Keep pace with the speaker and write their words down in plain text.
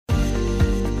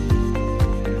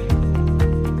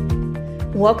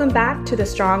Welcome back to the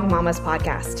Strong Mamas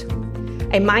Podcast,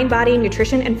 a mind-body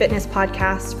nutrition and fitness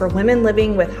podcast for women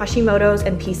living with Hashimoto's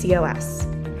and PCOS.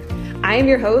 I am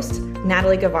your host,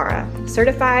 Natalie Guevara,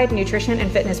 certified nutrition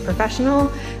and fitness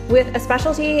professional with a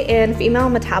specialty in female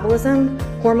metabolism,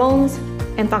 hormones,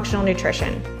 and functional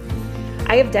nutrition.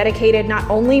 I have dedicated not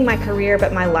only my career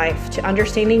but my life to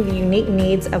understanding the unique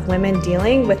needs of women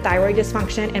dealing with thyroid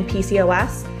dysfunction and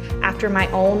PCOS after my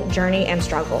own journey and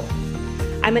struggle.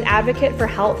 I'm an advocate for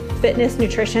health, fitness,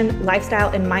 nutrition, lifestyle,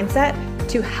 and mindset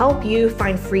to help you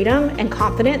find freedom and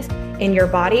confidence in your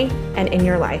body and in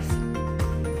your life.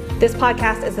 This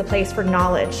podcast is a place for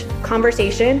knowledge,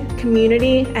 conversation,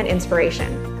 community, and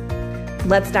inspiration.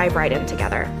 Let's dive right in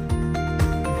together.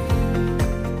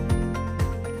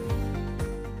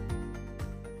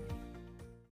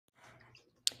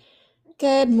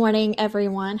 Good morning,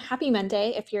 everyone. Happy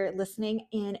Monday if you're listening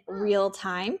in real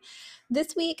time.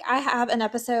 This week, I have an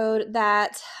episode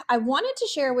that I wanted to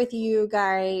share with you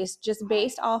guys just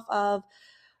based off of,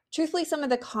 truthfully, some of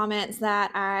the comments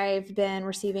that I've been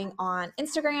receiving on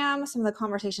Instagram, some of the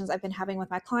conversations I've been having with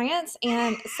my clients,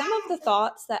 and some of the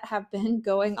thoughts that have been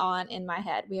going on in my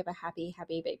head. We have a happy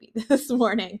baby this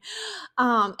morning,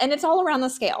 and it's all around the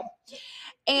scale.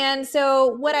 And so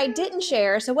what I didn't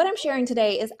share, so what I'm sharing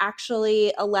today is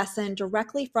actually a lesson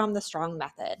directly from the Strong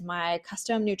Method, my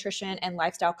custom nutrition and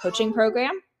lifestyle coaching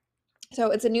program.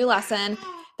 So it's a new lesson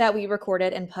that we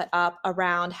recorded and put up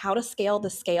around how to scale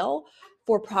the scale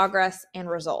for progress and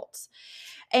results.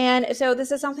 And so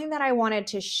this is something that I wanted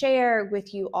to share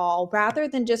with you all rather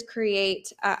than just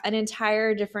create an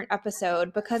entire different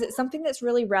episode, because it's something that's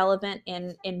really relevant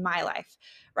in my life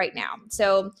right now.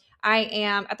 So I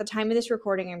am, at the time of this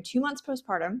recording, I'm 2 months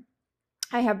postpartum.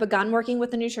 I have begun working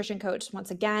with a nutrition coach.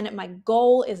 Once again, my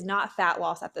goal is not fat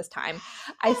loss at this time.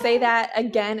 I say that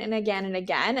again and again and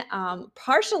again,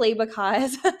 partially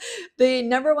because the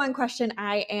number one question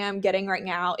I am getting right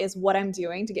now is what I'm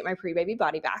doing to get my pre-baby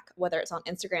body back, whether it's on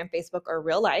Instagram, Facebook, or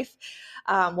real life,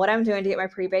 what I'm doing to get my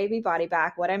pre-baby body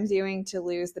back, what I'm doing to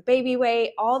lose the baby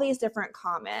weight, all these different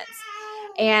comments.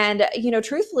 And,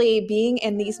 truthfully, being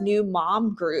in these new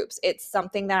mom groups, it's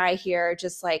something that I hear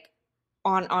just like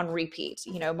on repeat.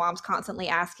 Mom's constantly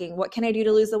asking, what can I do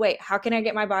to lose the weight? How can I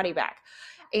get my body back?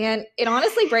 And it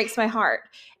honestly breaks my heart.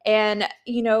 And,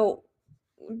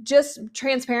 just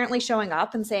transparently showing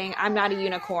up and saying, I'm not a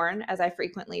unicorn, as I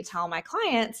frequently tell my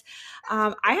clients,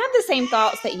 I have the same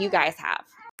thoughts that you guys have.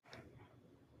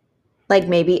 Like,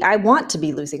 maybe I want to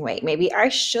be losing weight. Maybe I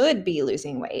should be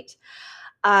losing weight.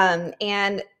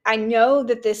 And I know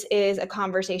that this is a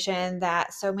conversation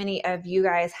that so many of you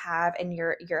guys have in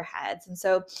your heads. And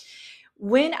so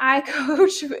when I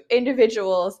coach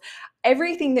individuals,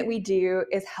 everything that we do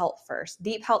is health first,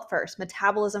 deep health first,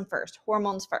 metabolism first,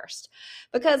 hormones first,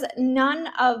 because none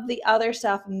of the other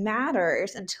stuff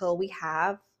matters until we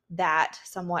have that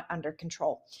somewhat under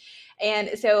control.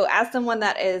 And so as someone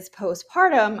that is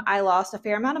postpartum, I lost a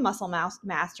fair amount of muscle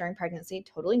mass during pregnancy,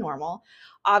 totally normal.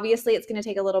 Obviously, it's going to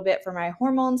take a little bit for my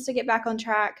hormones to get back on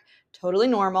track, totally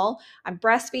normal. I'm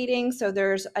breastfeeding, so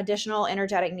there's additional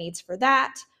energetic needs for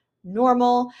that,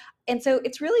 normal. And so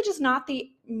it's really just not the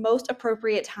most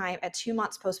appropriate time at 2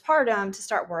 months postpartum to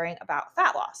start worrying about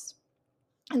fat loss.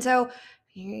 And so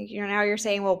now you're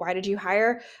saying, well, why did you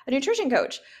hire a nutrition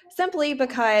coach? Simply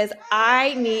because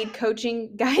I need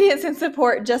coaching, guidance, and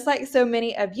support, just like so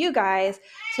many of you guys,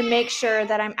 to make sure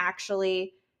that I'm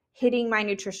actually hitting my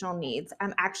nutritional needs.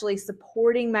 I'm actually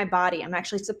supporting my body. I'm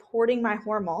actually supporting my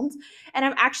hormones. And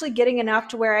I'm actually getting enough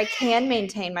to where I can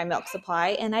maintain my milk supply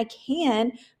and I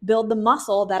can build the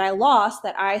muscle that I lost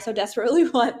that I so desperately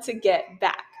want to get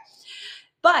back.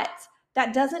 But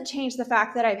that doesn't change the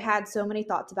fact that I've had so many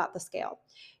thoughts about the scale.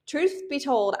 Truth be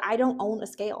told, I don't own a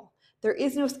scale. There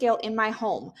is no scale in my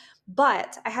home,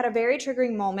 but I had a very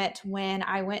triggering moment when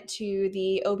I went to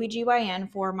the OBGYN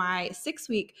for my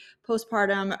 6-week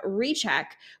postpartum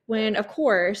recheck when, of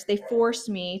course, they forced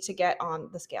me to get on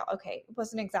the scale. Okay, it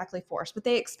wasn't exactly forced, but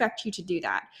they expect you to do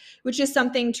that, which is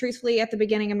something, truthfully, at the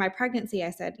beginning of my pregnancy,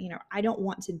 I said, I don't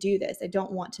want to do this. I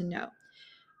don't want to know.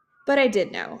 But I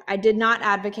did know. I did not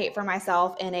advocate for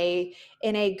myself in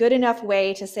a good enough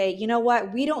way to say, you know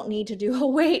what, we don't need to do a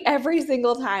weight every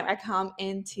single time I come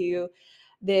into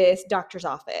this doctor's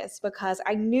office, because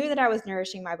I knew that I was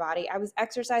nourishing my body. I was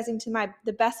exercising to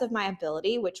the best of my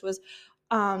ability, which was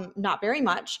not very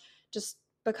much, just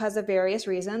because of various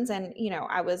reasons. And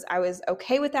I was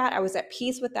okay with that. I was at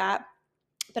peace with that.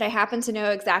 But I happened to know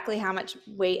exactly how much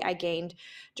weight I gained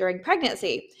during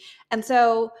pregnancy. And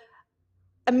so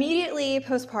immediately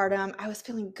postpartum, I was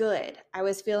feeling good. I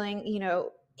was feeling,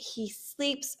 He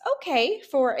sleeps okay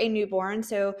for a newborn.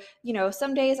 So,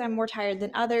 some days I'm more tired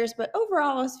than others, but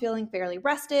overall I was feeling fairly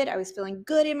rested. I was feeling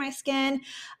good in my skin,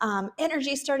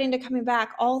 energy starting to coming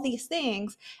back, all these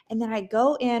things. And then I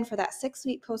go in for that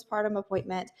 6-week postpartum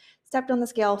appointment, stepped on the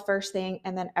scale first thing,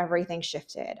 and then everything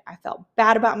shifted. I felt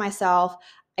bad about myself.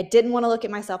 I didn't want to look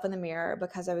at myself in the mirror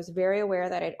because I was very aware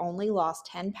that I'd only lost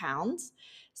 10 pounds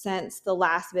since the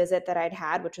last visit that I'd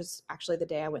had, which was actually the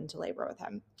day I went into labor with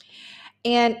him.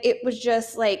 And it was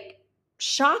just like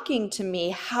shocking to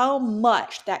me how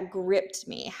much that gripped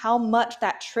me, how much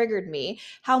that triggered me,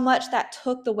 how much that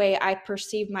took the way I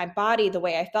perceived my body, the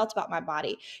way I felt about my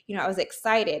body. I was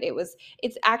excited.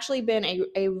 It's actually been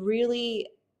a really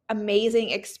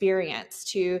amazing experience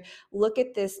to look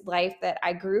at this life that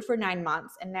I grew for 9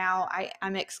 months, and now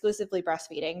I'm exclusively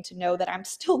breastfeeding, to know that I'm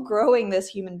still growing this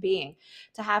human being,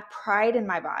 to have pride in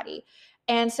my body.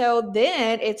 And so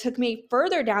then it took me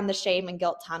further down the shame and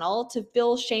guilt tunnel to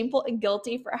feel shameful and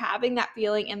guilty for having that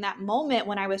feeling in that moment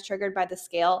when I was triggered by the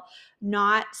scale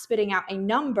not spitting out a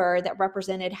number that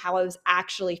represented how I was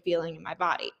actually feeling in my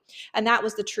body. And that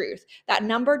was the truth. That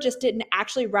number just didn't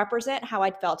actually represent how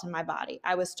I'd felt in my body.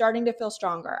 I was starting to feel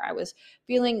stronger. I was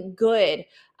feeling good.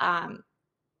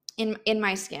 In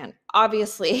my skin.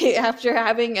 Obviously, after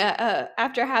having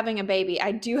a baby,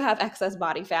 I do have excess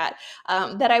body fat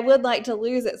that I would like to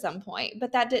lose at some point,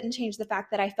 but that didn't change the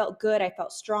fact that I felt good. I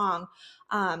felt strong.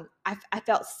 I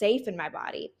felt safe in my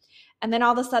body. And then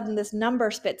all of a sudden this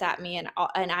number spits at me, and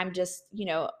I'm just,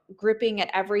 gripping at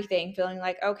everything, feeling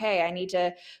like, okay, I need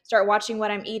to start watching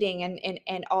what I'm eating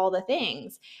and all the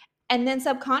things. And then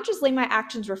subconsciously, my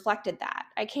actions reflected that.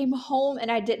 I came home and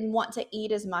I didn't want to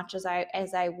eat as much as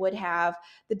I would have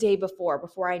the day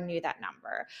before I knew that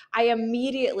number. I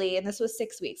immediately, and this was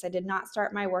 6 weeks, I did not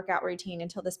start my workout routine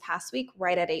until this past week,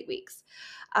 right at 8 weeks.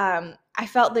 I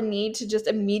felt the need to just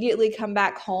immediately come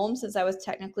back home, since I was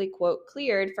technically, quote,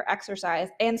 cleared for exercise,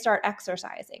 and start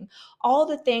exercising. All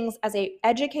the things as an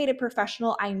educated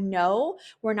professional I know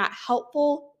were not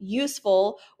helpful,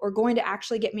 useful, or going to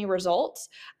actually get me results,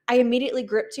 I immediately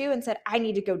gripped to and said, I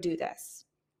need to go do this.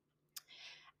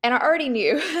 And I already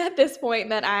knew at this point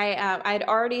that I'd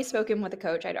already spoken with a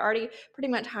coach. I'd already pretty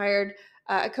much hired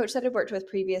a coach that I'd worked with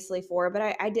previously but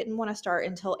I didn't want to start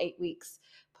until 8 weeks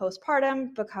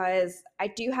postpartum, because I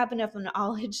do have enough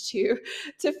knowledge to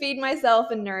feed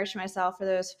myself and nourish myself for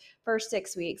those first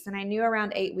 6 weeks. And I knew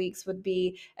around 8 weeks would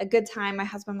be a good time. My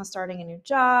husband was starting a new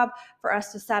job, for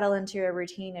us to settle into a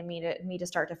routine and me to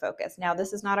start to focus. Now,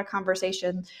 this is not a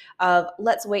conversation of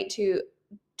let's wait to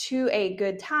a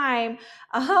good time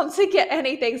to get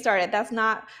anything started. That's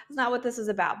not what this is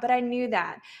about. But I knew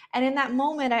that. And in that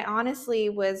moment, I honestly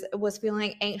was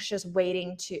feeling anxious,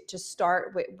 waiting to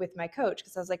start with my coach,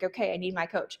 because I was like, okay, I need my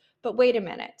coach. But wait a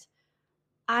minute.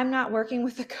 I'm not working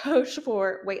with a coach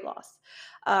for weight loss.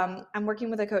 I'm working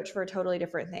with a coach for a totally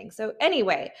different thing. So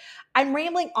anyway, I'm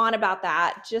rambling on about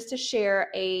that just to share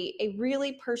a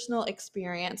really personal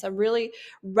experience, a really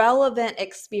relevant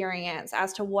experience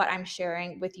as to what I'm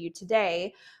sharing with you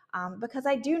today. Because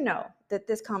I do know that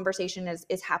this conversation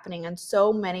is happening in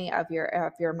so many of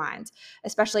your minds,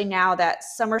 especially now that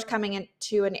summer's coming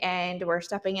into an end. We're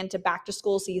stepping into back to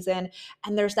school season,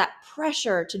 and there's that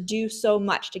pressure to do so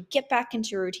much, to get back into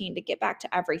your routine, to get back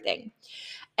to everything.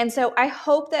 And so I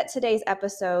hope that today's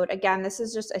episode, again, this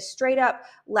is just a straight up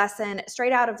lesson,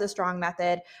 straight out of the Strong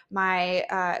Method, my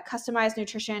customized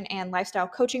nutrition and lifestyle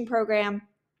coaching program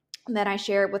that I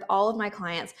share with all of my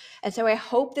clients. And so I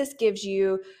hope this gives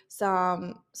you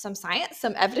some science,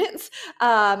 some evidence,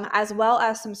 as well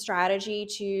as some strategy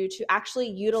to actually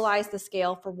utilize the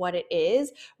scale for what it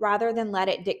is, rather than let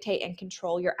it dictate and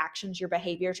control your actions, your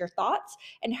behaviors, your thoughts,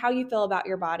 and how you feel about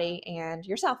your body and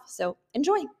yourself. So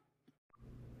enjoy.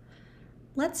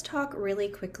 Let's talk really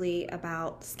quickly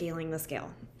about scaling the scale.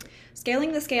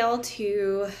 Scaling the scale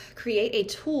to create a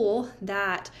tool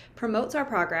that promotes our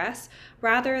progress,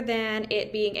 rather than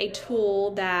it being a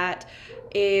tool that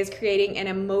is creating an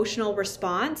emotional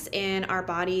response in our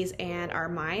bodies and our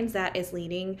minds that is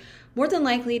leading more than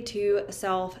likely to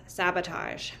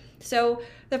self-sabotage. So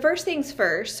the first things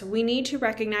first, we need to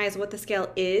recognize what the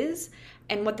scale is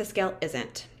and what the scale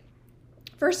isn't.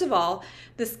 First of all,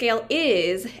 the scale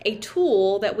is a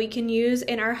tool that we can use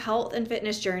in our health and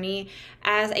fitness journey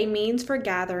as a means for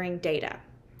gathering data.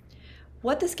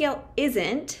 What the scale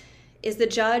isn't is the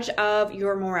judge of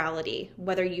your morality,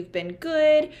 whether you've been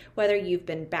good, whether you've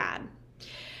been bad.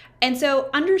 And so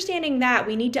understanding that,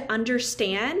 we need to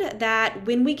understand that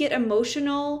when we get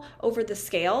emotional over the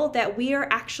scale, that we are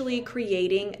actually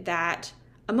creating that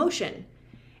emotion.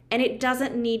 and it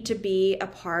doesn't need to be a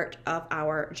part of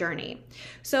our journey.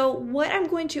 So what I'm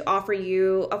going to offer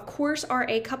you, of course, are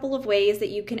a couple of ways that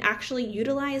you can actually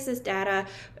utilize this data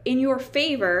in your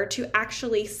favor to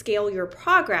actually scale your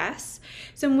progress,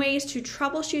 some ways to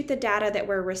troubleshoot the data that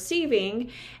we're receiving,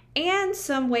 and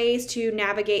some ways to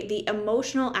navigate the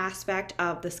emotional aspect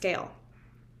of the scale.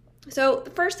 So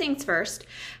first things first,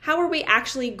 how are we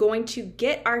actually going to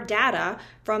get our data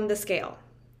from the scale?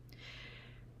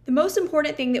 The most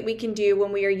important thing that we can do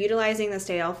when we are utilizing the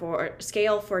scale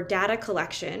for data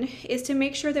collection is to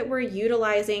make sure that we're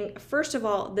utilizing, first of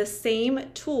all, the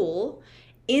same tool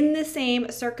in the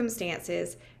same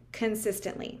circumstances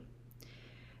consistently.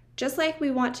 Just like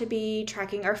we want to be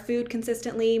tracking our food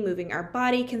consistently, moving our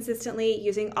body consistently,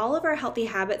 using all of our healthy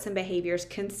habits and behaviors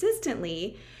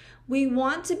consistently, we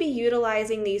want to be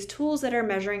utilizing these tools that are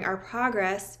measuring our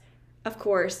progress, of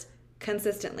course,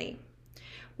 consistently.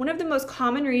 One of the most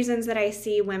common reasons that I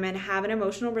see women have an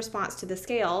emotional response to the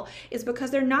scale is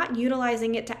because they're not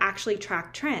utilizing it to actually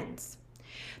track trends.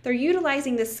 They're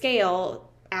utilizing the scale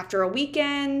after a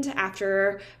weekend,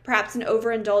 after perhaps an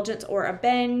overindulgence or a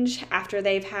binge, after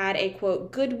they've had a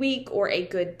quote good week or a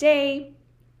good day.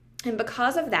 And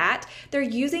because of that, they're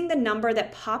using the number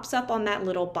that pops up on that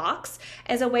little box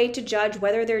as a way to judge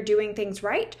whether they're doing things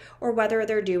right or whether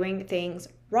they're doing things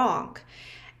wrong.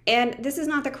 And this is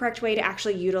not the correct way to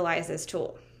actually utilize this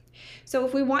tool. So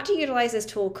if we want to utilize this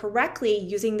tool correctly,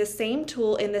 using the same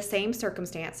tool in the same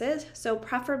circumstances, so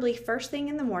preferably first thing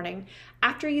in the morning,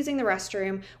 after using the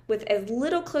restroom, with as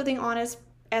little clothing on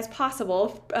as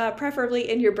possible, preferably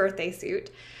in your birthday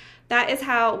suit, that is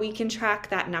how we can track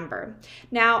that number.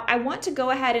 Now, I want to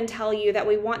go ahead and tell you that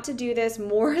we want to do this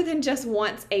more than just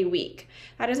once a week.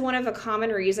 That is one of the common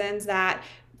reasons that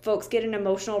folks get an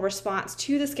emotional response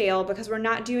to the scale, because we're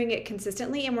not doing it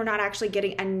consistently and we're not actually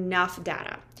getting enough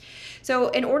data. So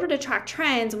in order to track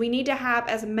trends, we need to have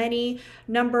as many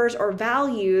numbers or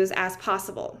values as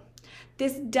possible.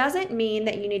 This doesn't mean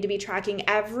that you need to be tracking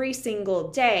every single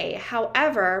day.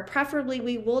 However, preferably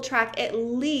we will track at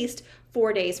least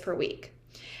 4 days per week.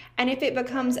 And if it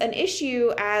becomes an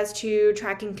issue as to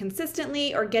tracking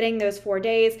consistently or getting those 4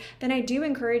 days, then I do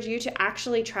encourage you to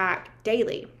actually track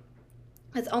daily.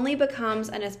 It only becomes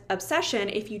an obsession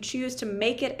if you choose to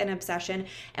make it an obsession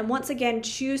and once again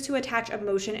choose to attach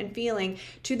emotion and feeling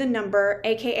to the number,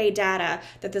 aka data,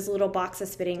 that this little box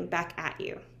is spitting back at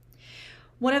you.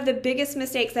 One of the biggest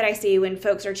mistakes that I see when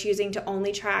folks are choosing to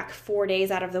only track 4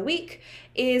 days out of the week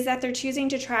is that they're choosing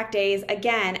to track days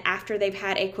again after they've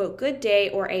had a quote good day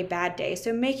or a bad day.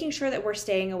 So making sure that we're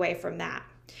staying away from that.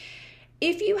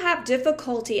 If you have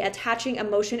difficulty attaching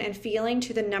emotion and feeling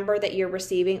to the number that you're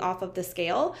receiving off of the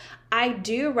scale, I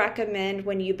do recommend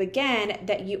when you begin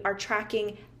that you are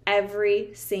tracking every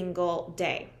single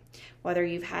day. Whether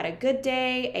you've had a good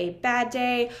day, a bad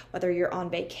day, whether you're on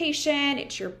vacation,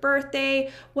 it's your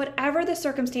birthday, whatever the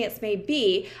circumstance may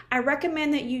be, I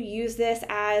recommend that you use this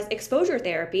as exposure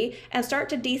therapy and start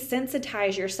to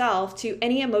desensitize yourself to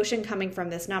any emotion coming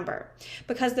from this number.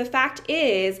 Because the fact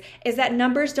is that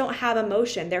numbers don't have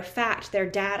emotion, they're fact, they're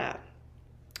data.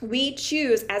 We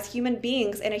choose as human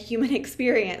beings in a human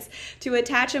experience to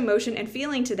attach emotion and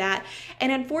feeling to that.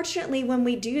 And unfortunately, when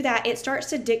we do that, it starts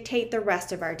to dictate the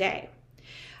rest of our day.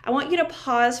 I want you to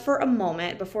pause for a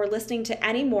moment before listening to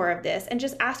any more of this and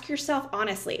just ask yourself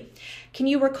honestly, can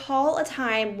you recall a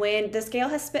time when the scale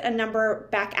has spit a number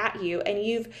back at you and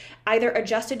you've either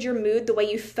adjusted your mood the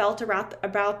way you felt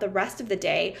about the rest of the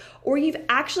day, or you've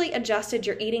actually adjusted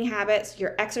your eating habits,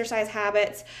 your exercise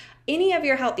habits, any of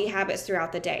your healthy habits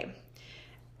throughout the day?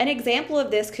 An example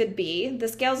of this could be the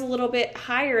scale's a little bit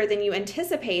higher than you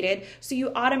anticipated, so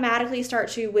you automatically start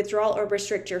to withdraw or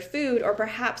restrict your food, or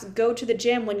perhaps go to the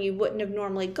gym when you wouldn't have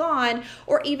normally gone,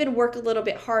 or even work a little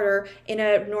bit harder in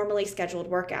a normally scheduled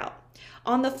workout.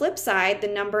 On the flip side, the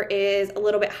number is a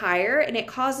little bit higher and it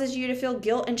causes you to feel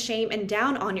guilt and shame and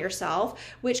down on yourself,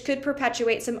 which could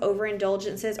perpetuate some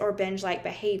overindulgences or binge-like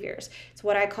behaviors. It's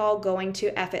what I call going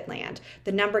to F it land.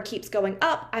 The number keeps going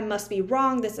up. I must be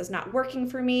wrong. This is not working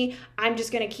for me. I'm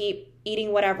just going to keep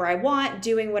eating whatever I want,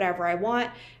 doing whatever I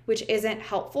want, which isn't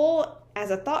helpful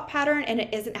as a thought pattern, and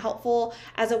it isn't helpful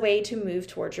as a way to move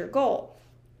towards your goal.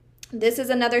 This is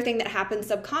another thing that happens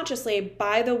subconsciously.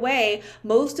 By the way,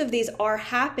 most of these are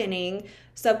happening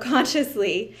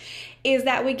subconsciously, is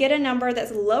that we get a number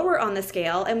that's lower on the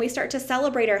scale and we start to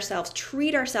celebrate ourselves,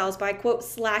 treat ourselves by, quote,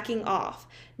 slacking off.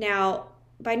 Now,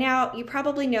 by now you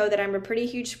probably know that I'm a pretty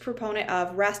huge proponent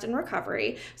of rest and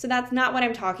recovery. So that's not what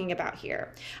I'm talking about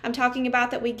here. I'm talking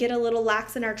about that we get a little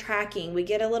lax in our tracking. We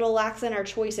get a little lax in our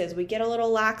choices. We get a little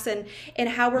lax in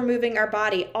how we're moving our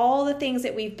body, all the things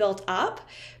that we've built up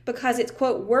because it's,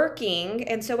 quote, working.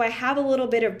 And so I have a little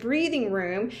bit of breathing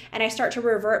room and I start to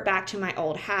revert back to my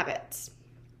old habits.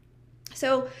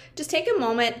 So just take a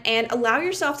moment and allow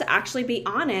yourself to actually be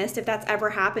honest if that's ever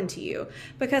happened to you.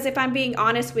 Because if I'm being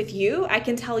honest with you, I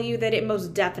can tell you that it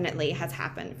most definitely has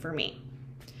happened for me.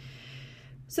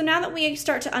 So now that we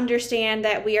start to understand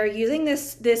that we are using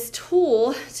this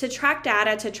tool to track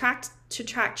data, to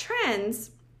track trends,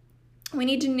 we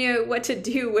need to know what to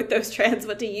do with those trends,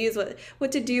 what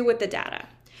to do with the data.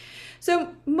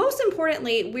 So most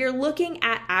importantly, we're looking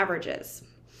at averages.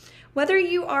 Whether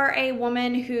you are a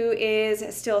woman who is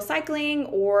still cycling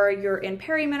or you're in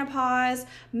perimenopause,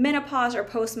 menopause, or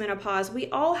postmenopause, we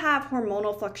all have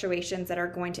hormonal fluctuations that are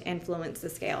going to influence the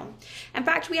scale. In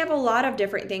fact, we have a lot of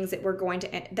different things that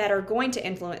are going to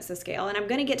influence the scale, and I'm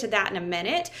going to get to that in a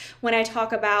minute when I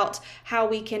talk about how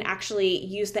we can actually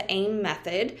use the AIM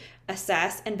method,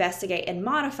 assess, investigate, and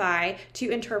modify to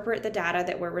interpret the data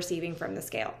that we're receiving from the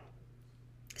scale.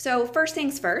 So first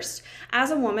things first, as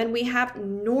a woman, we have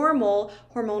normal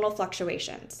hormonal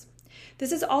fluctuations.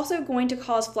 This is also going to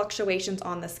cause fluctuations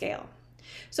on the scale.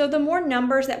 So the more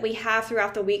numbers that we have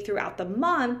throughout the week, throughout the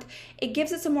month, it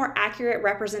gives us a more accurate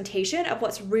representation of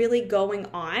what's really going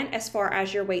on as far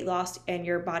as your weight loss and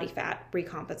your body fat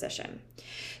recomposition.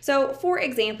 So for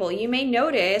example, you may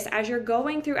notice as you're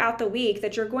going throughout the week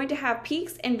that you're going to have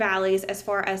peaks and valleys as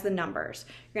far as the numbers.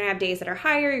 You're going to have days that are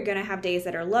higher, you're going to have days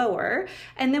that are lower.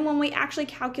 And then when we actually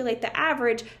calculate the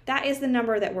average, that is the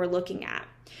number that we're looking at.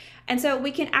 And so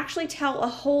we can actually tell a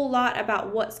whole lot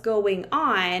about what's going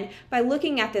on by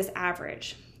looking at this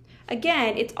average.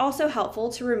 Again, it's also helpful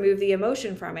to remove the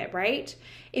emotion from it, right?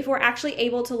 If we're actually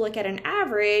able to look at an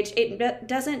average, it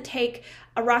doesn't take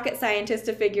a rocket scientist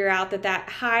to figure out that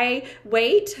high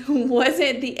weight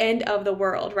wasn't the end of the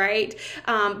world, right?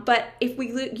 But if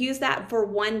we use that for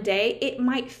one day, it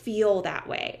might feel that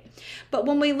way. But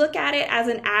when we look at it as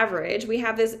an average, we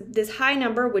have this high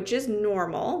number, which is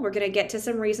normal. We're going to get to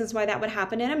some reasons why that would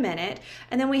happen in a minute.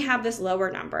 And then we have this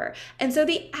lower number. And so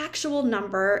the actual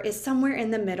number is somewhere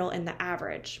in the middle in the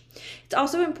average. It's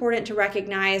also important to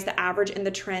recognize the average and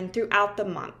the trend throughout the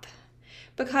month,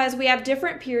 because we have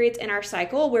different periods in our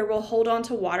cycle where we'll hold on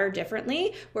to water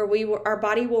differently, where our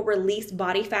body will release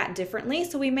body fat differently.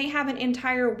 So we may have an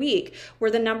entire week where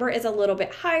the number is a little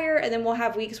bit higher, and then we'll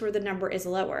have weeks where the number is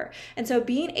lower. And so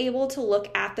being able to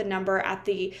look at the number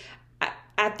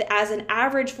as an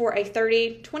average for a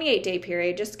 28-day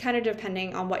period, just kind of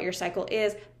depending on what your cycle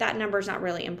is, that number is not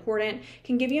really important,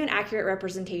 can give you an accurate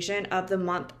representation of the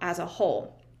month as a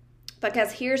whole.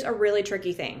 Because here's a really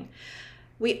tricky thing.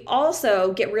 We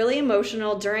also get really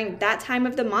emotional during that time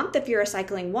of the month if you're a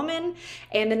cycling woman,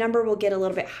 and the number will get a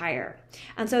little bit higher.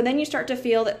 And so then you start to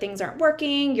feel that things aren't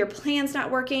working, your plan's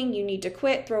not working, you need to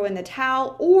quit, throw in the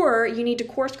towel, or you need to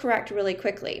course correct really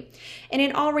quickly. And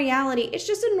in all reality, it's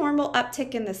just a normal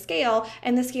uptick in the scale,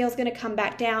 and the scale is going to come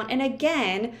back down. And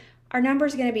again, our number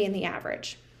is going to be in the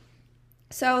average.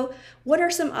 So what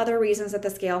are some other reasons that the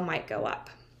scale might go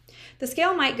up? The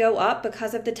scale might go up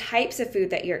because of the types of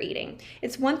food that you're eating.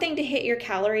 It's one thing to hit your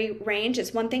calorie range,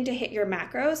 it's one thing to hit your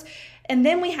macros, and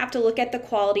then we have to look at the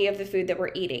quality of the food that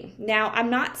we're eating. Now,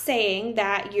 I'm not saying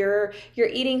that you're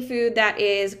eating food that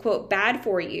is, quote, bad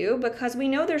for you, because we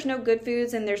know there's no good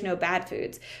foods and there's no bad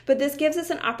foods. But this gives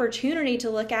us an opportunity to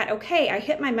look at, okay, I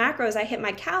hit my macros, I hit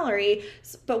my calories,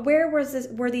 but where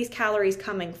were these calories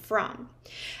coming from?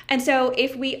 And so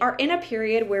if we are in a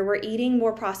period where we're eating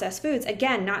more processed foods,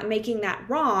 again, not making that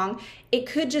wrong, it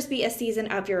could just be a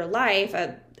season of your life,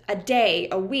 a day,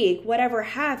 a week, whatever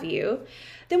have you,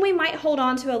 then we might hold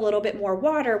on to a little bit more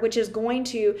water, which is going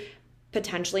to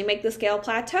potentially make the scale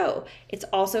plateau. It's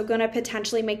also going to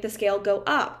potentially make the scale go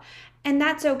up. And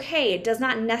that's okay. It does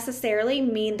not necessarily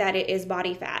mean that it is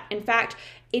body fat. In fact,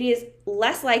 it is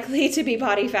less likely to be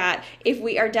body fat if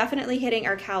we are definitely hitting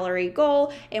our calorie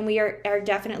goal and we are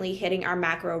definitely hitting our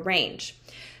macro range.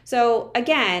 So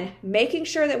again, making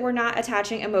sure that we're not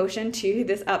attaching emotion to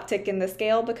this uptick in the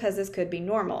scale, because this could be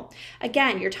normal.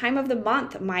 Again, your time of the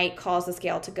month might cause the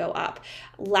scale to go up.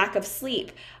 Lack of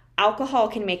sleep. Alcohol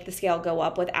can make the scale go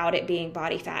up without it being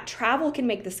body fat. Travel can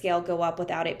make the scale go up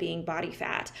without it being body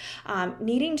fat.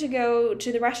 Needing to go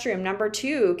to the restroom, number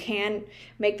 2, can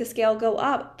make the scale go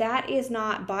up. That is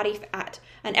not body fat.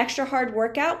 An extra hard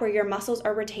workout where your muscles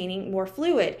are retaining more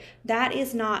fluid, that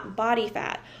is not body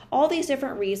fat. All these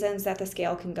different reasons that the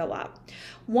scale can go up.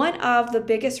 One of the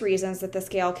biggest reasons that the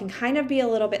scale can kind of be a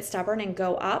little bit stubborn and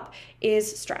go up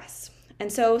is stress.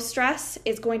 And so stress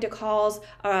is going to cause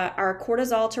our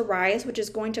cortisol to rise, which is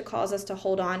going to cause us to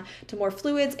hold on to more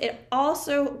fluids. It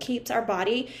also keeps our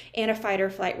body in a fight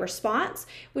or flight response,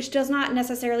 which does not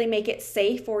necessarily make it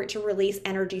safe for it to release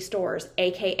energy stores,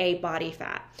 aka body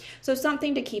fat. So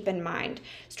something to keep in mind.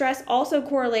 Stress also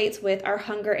correlates with our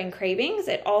hunger and cravings.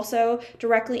 It also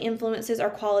directly influences our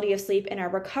quality of sleep and our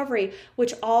recovery,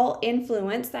 which all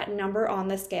influence that number on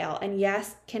the scale. And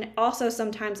yes, can also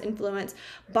sometimes influence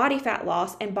body fat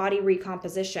loss and body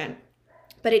recomposition.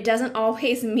 But it doesn't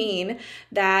always mean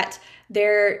that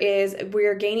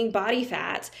we're gaining body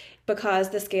fat because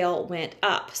the scale went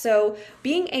up. So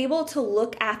being able to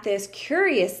look at this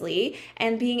curiously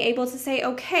and being able to say,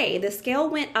 okay, the scale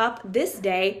went up this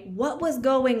day, what was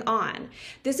going on?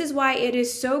 This is why it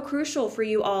is so crucial for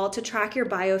you all to track your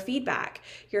biofeedback.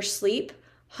 Your sleep,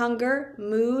 hunger,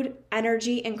 mood,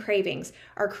 energy, and cravings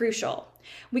are crucial.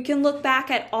 We can look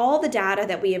back at all the data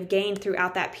that we have gained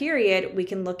throughout that period. We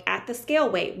can look at the scale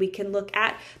weight. We can look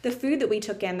at the food that we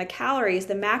took in, the calories,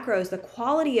 the macros, the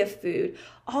quality of food,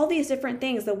 all these different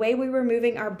things, the way we were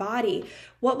moving our body,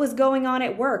 what was going on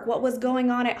at work, what was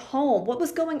going on at home, what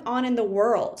was going on in the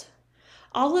world.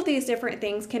 All of these different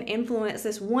things can influence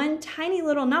this one tiny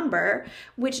little number,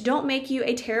 which don't make you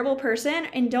a terrible person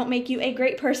and don't make you a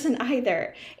great person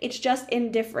either. It's just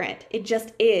indifferent. It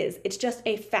just is. It's just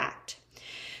a fact.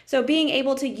 So being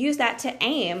able to use that to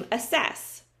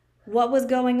assess what was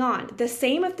going on. The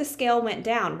same if the scale went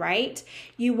down, right?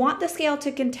 You want the scale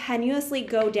to continuously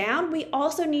go down. We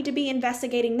also need to be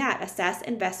investigating that. Assess,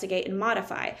 investigate, and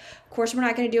modify. Of course, we're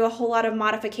not going to do a whole lot of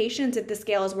modifications if the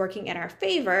scale is working in our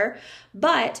favor,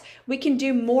 but we can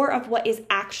do more of what is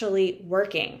actually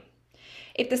working.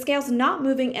 If the scale's not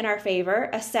moving in our favor,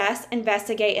 assess,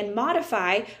 investigate, and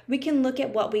modify, we can look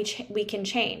at what we can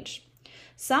change.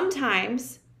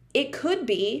 Sometimes it could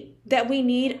be that we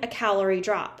need a calorie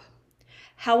drop.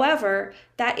 However,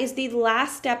 that is the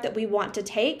last step that we want to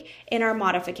take in our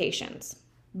modifications.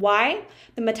 Why?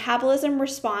 The metabolism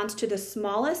responds to the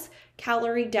smallest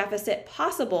calorie deficit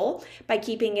possible by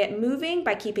keeping it moving,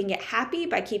 by keeping it happy,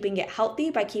 by keeping it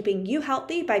healthy, by keeping you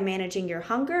healthy, by managing your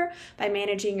hunger, by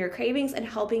managing your cravings, and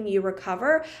helping you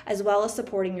recover, as well as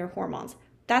supporting your hormones.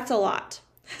 That's a lot.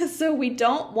 So we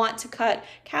don't want to cut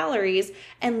calories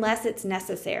unless it's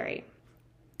necessary.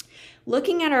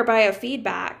 Looking at our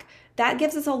biofeedback, that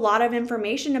gives us a lot of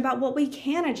information about what we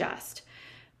can adjust.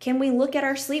 Can we look at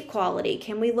our sleep quality?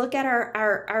 Can we look at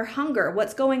our hunger?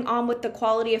 What's going on with the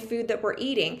quality of food that we're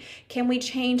eating? Can we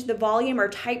change the volume or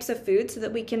types of food so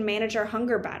that we can manage our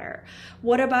hunger better?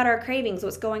 What about our cravings?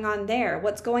 What's going on there?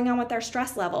 What's going on with our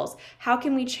stress levels? How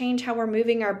can we change how we're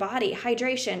moving our body?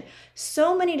 Hydration.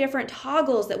 So many different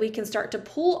toggles that we can start to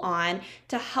pull on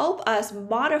to help us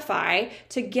modify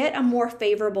to get a more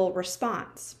favorable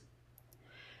response.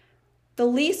 The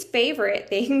least favorite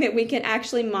thing that we can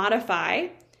actually modify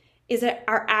is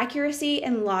our accuracy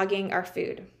in logging our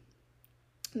food.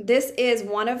 This is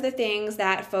one of the things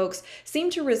that folks seem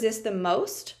to resist the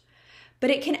most, but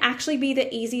it can actually be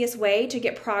the easiest way to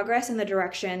get progress in the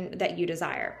direction that you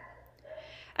desire.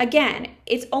 Again,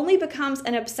 it only becomes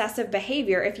an obsessive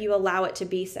behavior if you allow it to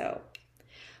be so.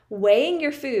 Weighing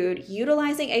your food,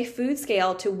 utilizing a food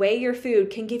scale to weigh your food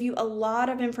can give you a lot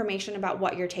of information about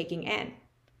what you're taking in.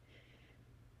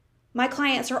 My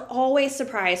clients are always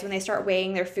surprised when they start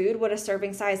weighing their food, what a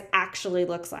serving size actually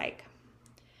looks like.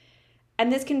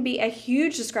 And this can be a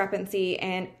huge discrepancy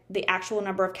in the actual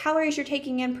number of calories you're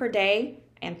taking in per day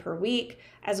and per week,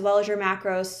 as well as your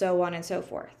macros, so on and so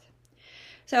forth.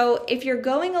 So if you're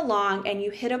going along and you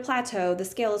hit a plateau, the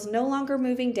scale is no longer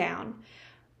moving down,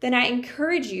 then I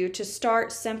encourage you to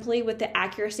start simply with the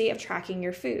accuracy of tracking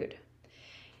your food.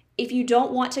 If you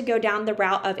don't want to go down the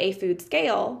route of a food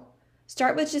scale,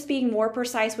 start with just being more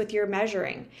precise with your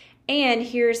measuring. And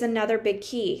here's another big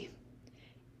key.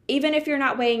 Even if you're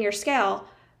not weighing your scale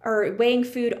or weighing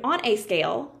food on a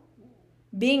scale,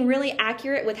 being really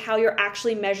accurate with how you're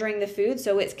actually measuring the food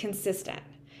so it's consistent.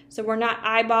 So we're not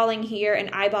eyeballing here and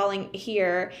eyeballing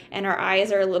here, and our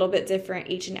eyes are a little bit different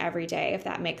each and every day, if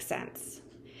that makes sense.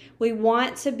 We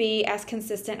want to be as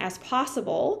consistent as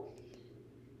possible,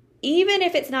 even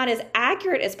if it's not as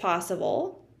accurate as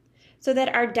possible, so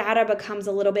that our data becomes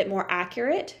a little bit more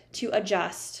accurate to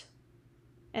adjust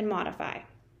and modify.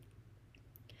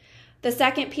 The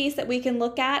second piece that we can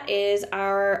look at is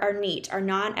our NEAT, our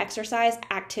non-exercise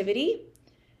activity.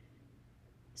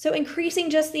 So increasing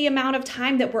just the amount of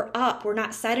time that we're up, we're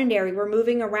not sedentary, we're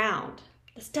moving around.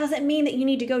 This doesn't mean that you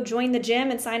need to go join the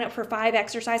gym and sign up for 5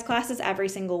 exercise classes every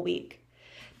single week.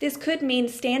 This could mean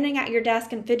standing at your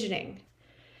desk and fidgeting,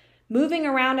 moving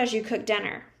around as you cook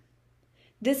dinner.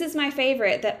 This is my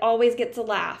favorite that always gets a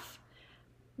laugh.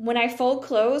 When I fold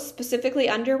clothes, specifically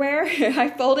underwear, I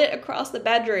fold it across the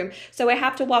bedroom, so I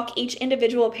have to walk each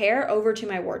individual pair over to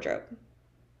my wardrobe.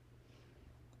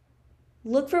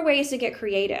 Look for ways to get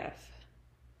creative.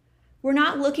 We're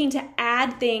not looking to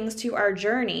add things to our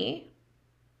journey.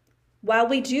 While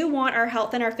we do want our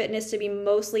health and our fitness to be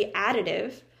mostly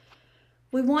additive,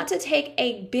 we want to take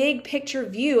a big picture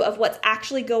view of what's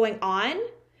actually going on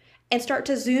and start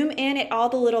to zoom in at all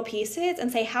the little pieces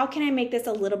and say, how can I make this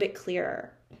a little bit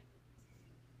clearer?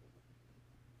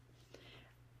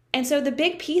 And so the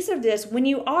big piece of this, when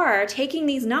you are taking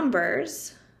these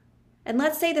numbers, and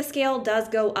let's say the scale does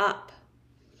go up,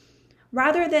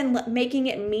 rather than making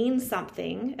it mean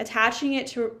something, attaching it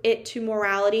to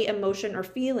morality, emotion, or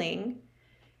feeling,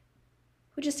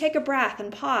 we just take a breath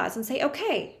and pause and say,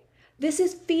 okay, this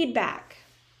is feedback,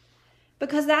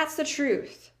 because that's the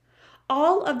truth.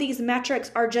 All of these metrics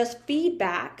are just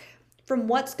feedback from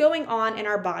what's going on in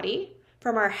our body,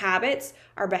 from our habits,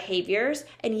 our behaviors,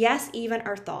 and yes, even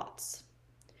our thoughts,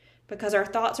 because our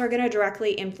thoughts are going to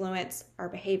directly influence our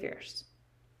behaviors.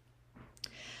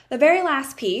 The very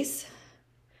last piece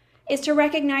is to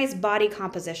recognize body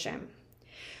composition.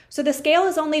 So the scale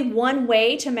is only one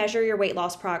way to measure your weight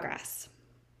loss progress.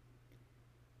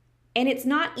 And it's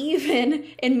not even,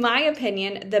 in my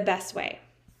opinion, the best way.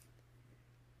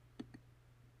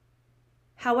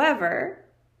 However,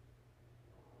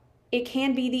 it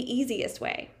can be the easiest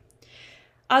way.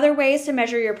 Other ways to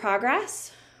measure your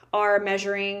progress are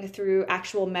measuring through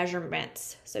actual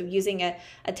measurements. So using a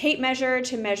tape measure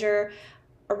to measure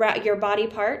your body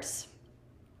parts,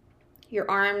 your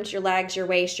arms, your legs, your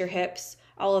waist, your hips,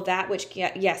 all of that, which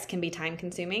yes, can be time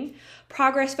consuming.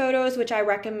 Progress photos, which I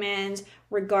recommend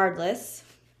regardless.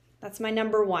 That's my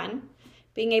number one.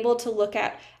 Being able to look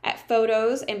at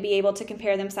photos and be able to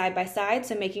compare them side by side.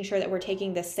 So making sure that we're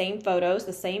taking the same photos,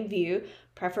 the same view,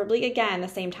 preferably again, the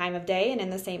same time of day and in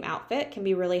the same outfit can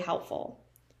be really helpful.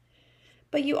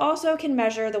 But you also can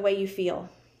measure the way you feel,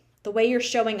 the way you're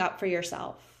showing up for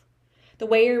yourself, the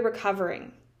way you're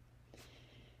recovering.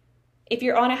 If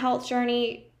you're on a health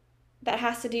journey that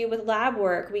has to do with lab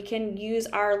work, we can use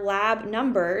our lab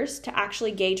numbers to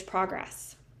actually gauge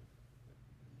progress.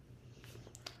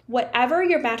 Whatever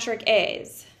your metric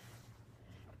is,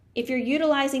 if you're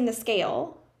utilizing the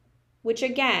scale, which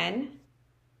again,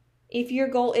 if your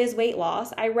goal is weight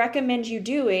loss, I recommend you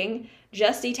doing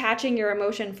just detaching your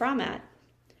emotion from it.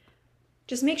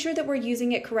 Just make sure that we're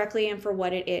using it correctly and for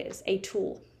what it is, a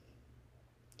tool.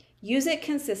 Use it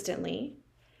consistently.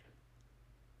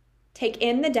 Take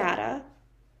in the data,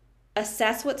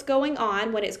 assess what's going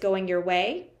on when it's going your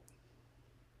way,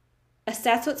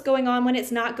 assess what's going on when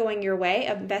it's not going your way,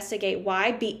 investigate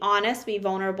why, be honest, be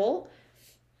vulnerable,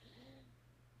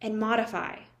 and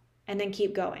modify, and then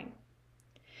keep going.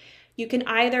 You can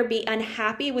either be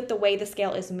unhappy with the way the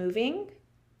scale is moving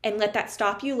and let that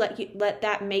stop you, let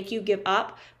that make you give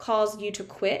up, cause you to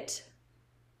quit,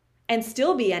 and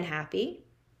still be unhappy,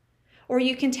 or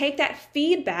you can take that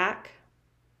feedback,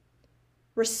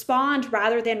 respond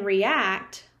rather than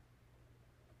react,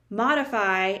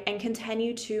 modify, and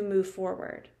continue to move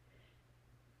forward,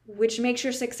 which makes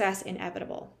your success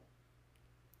inevitable.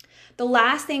 The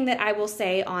last thing that I will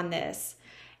say on this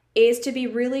is to be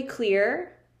really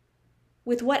clear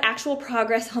with what actual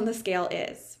progress on the scale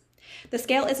is. The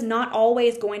scale is not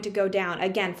always going to go down.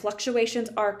 Again, fluctuations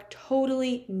are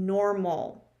totally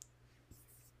normal.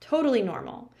 Totally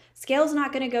normal. Scale's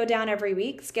not going to go down every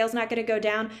week. Scale's not going to go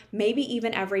down maybe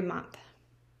even every month.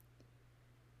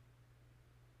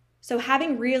 So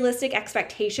having realistic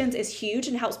expectations is huge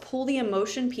and helps pull the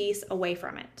emotion piece away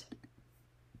from it.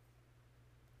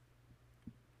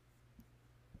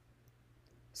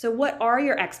 So what are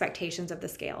your expectations of the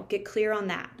scale? Get clear on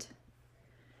that.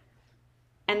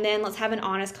 And then let's have an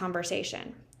honest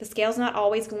conversation. The scale's not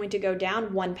always going to go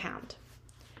down 1 pound.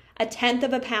 1/10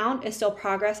 of a pound is still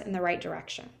progress in the right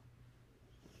direction.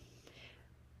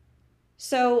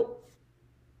 So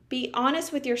be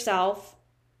honest with yourself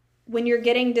when you're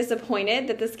getting disappointed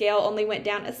that the scale only went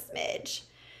down a smidge,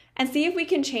 and see if we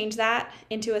can change that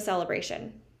into a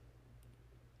celebration.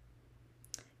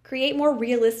 Create more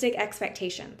realistic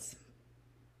expectations.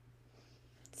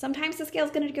 Sometimes the scale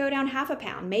is going to go down 1/2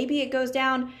 pound. Maybe it goes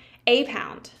down a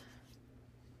pound.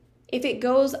 If it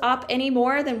goes up any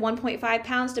more than 1.5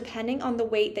 pounds, depending on the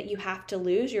weight that you have to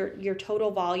lose, your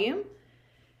total volume,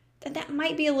 then that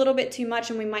might be a little bit too much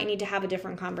and we might need to have a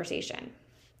different conversation.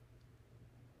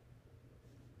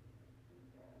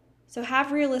 So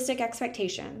have realistic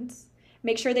expectations.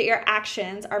 Make sure that your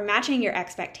actions are matching your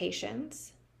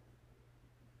expectations.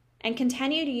 And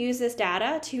continue to use this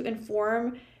data to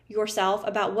inform yourself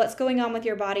about what's going on with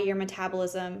your body, your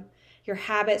metabolism, your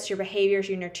habits, your behaviors,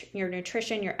 your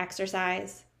nutrition, your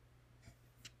exercise,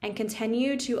 and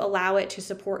continue to allow it to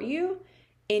support you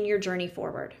in your journey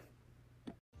forward.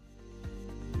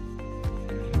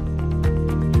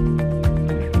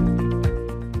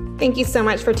 Thank you so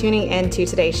much for tuning in to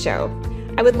today's show.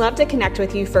 I would love to connect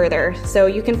with you further, so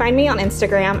you can find me on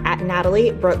Instagram at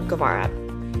Natalie Brooke Guevara.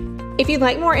 If you'd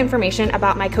like more information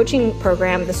about my coaching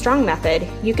program, The Strong Method,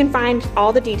 you can find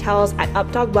all the details at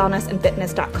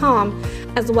updogwellnessandfitness.com,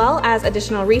 as well as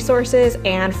additional resources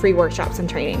and free workshops and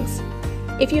trainings.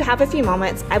 If you have a few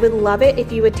moments, I would love it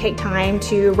if you would take time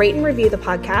to rate and review the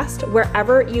podcast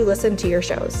wherever you listen to your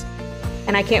shows.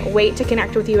 And I can't wait to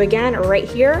connect with you again right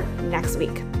here next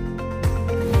week.